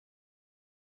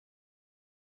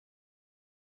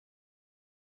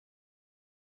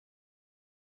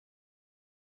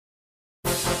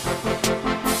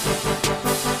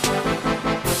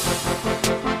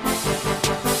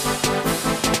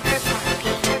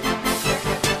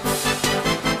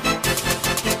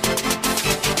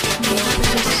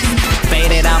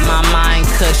my mind,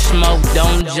 kush smoke,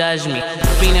 don't judge me.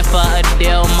 Feeling for a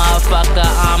deal, motherfucker,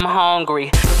 I'm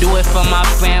hungry. Do it for my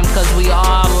fam, cause we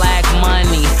all lack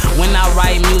money. When I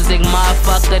write music,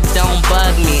 motherfucker, don't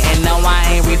bug me. And no, I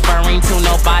ain't referring to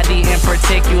nobody in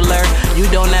particular. You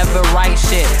don't ever write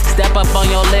shit, step up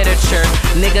on your literature.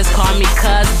 Niggas call me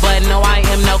cuz, but no, I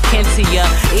am no kin to ya.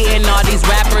 Eating all these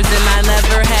rappers and I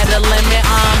never had a limit,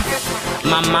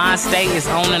 My mind state is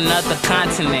on another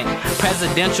continent.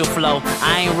 Presidential flow,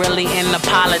 I ain't really into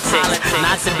politics.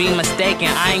 Not to be mistaken,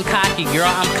 I ain't cocky, girl,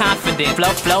 I'm confident.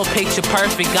 Flow, picture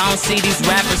perfect, I don't see these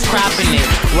rappers cropping it.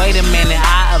 Wait a minute,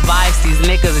 I advise these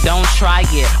niggas, don't try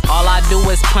it. All I do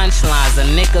is punchlines, a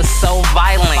nigga so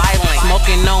violent.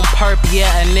 Smoking on perp, yeah,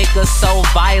 a nigga so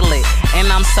violent. And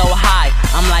I'm so high,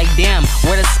 I'm like, damn,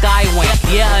 where the sky went?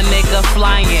 Yeah, a nigga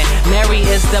flying, Mary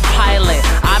is the pilot.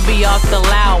 I be off the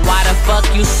loud, why the fuck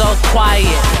you so quiet?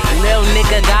 Lil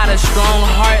nigga got a strong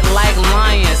heart like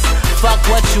lions. Fuck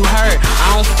what you heard,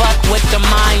 I don't fuck with the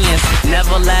Mayans.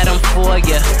 Never let them fool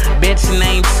ya, bitch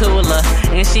named Tula.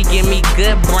 And she give me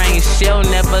good brains, she'll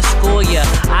never school ya.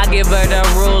 I give her the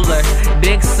ruler,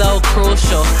 dick so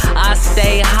crucial. I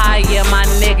stay high, yeah, my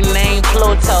nickname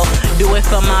Pluto. Do it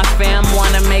for my fam,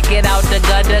 wanna make it out the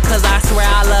gutter. Cause I swear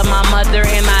I love my mother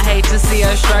and I hate to see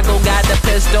her struggle. Got the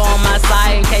pistol on my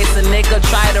side in case a nigga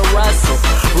try to rustle.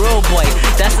 Real boy,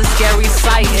 that's a scary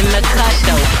sight in the cut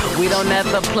though. We don't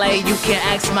ever play, you can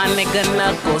ask my nigga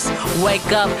Knuckles.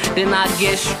 Wake up, then I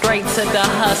get straight to the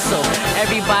hustle.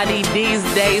 Everybody these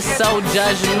days so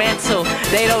judgmental.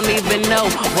 They don't even know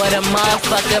what a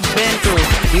motherfucker been through.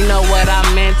 You know what I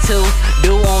meant to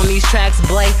do on these tracks,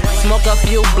 Blake. Smoke a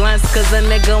few blunts cause a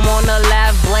nigga wanna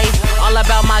laugh, Blake. All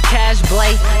about my cash,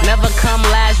 Blake. Never come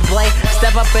last, Blake.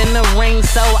 Step up in the ring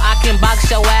so I can box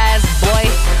your ass, boy.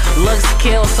 Looks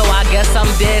kill, so I guess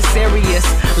I'm dead serious.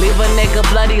 Leave a nigga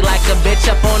bloody like a bitch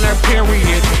up on her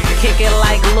period. Kick it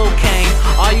like Luke Kane,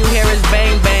 all you hear is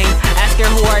bang bang. Ask her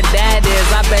who her dad is,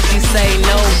 I bet she say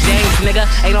no James, nigga.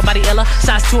 Ain't nobody iller.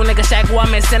 Shots to a nigga shack who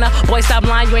I'm in center. Boy, stop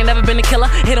lying, you ain't never been a killer.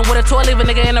 Hit him with a toy, leave a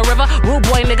nigga in the river. Rude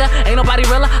boy, nigga, ain't nobody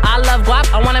realer. I love guap,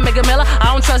 I wanna make a miller.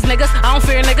 I don't trust niggas, I don't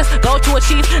fear niggas. Go to a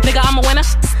chief, nigga, I'm a winner.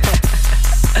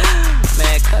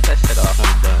 Man, cut that shit off,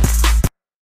 I'm done.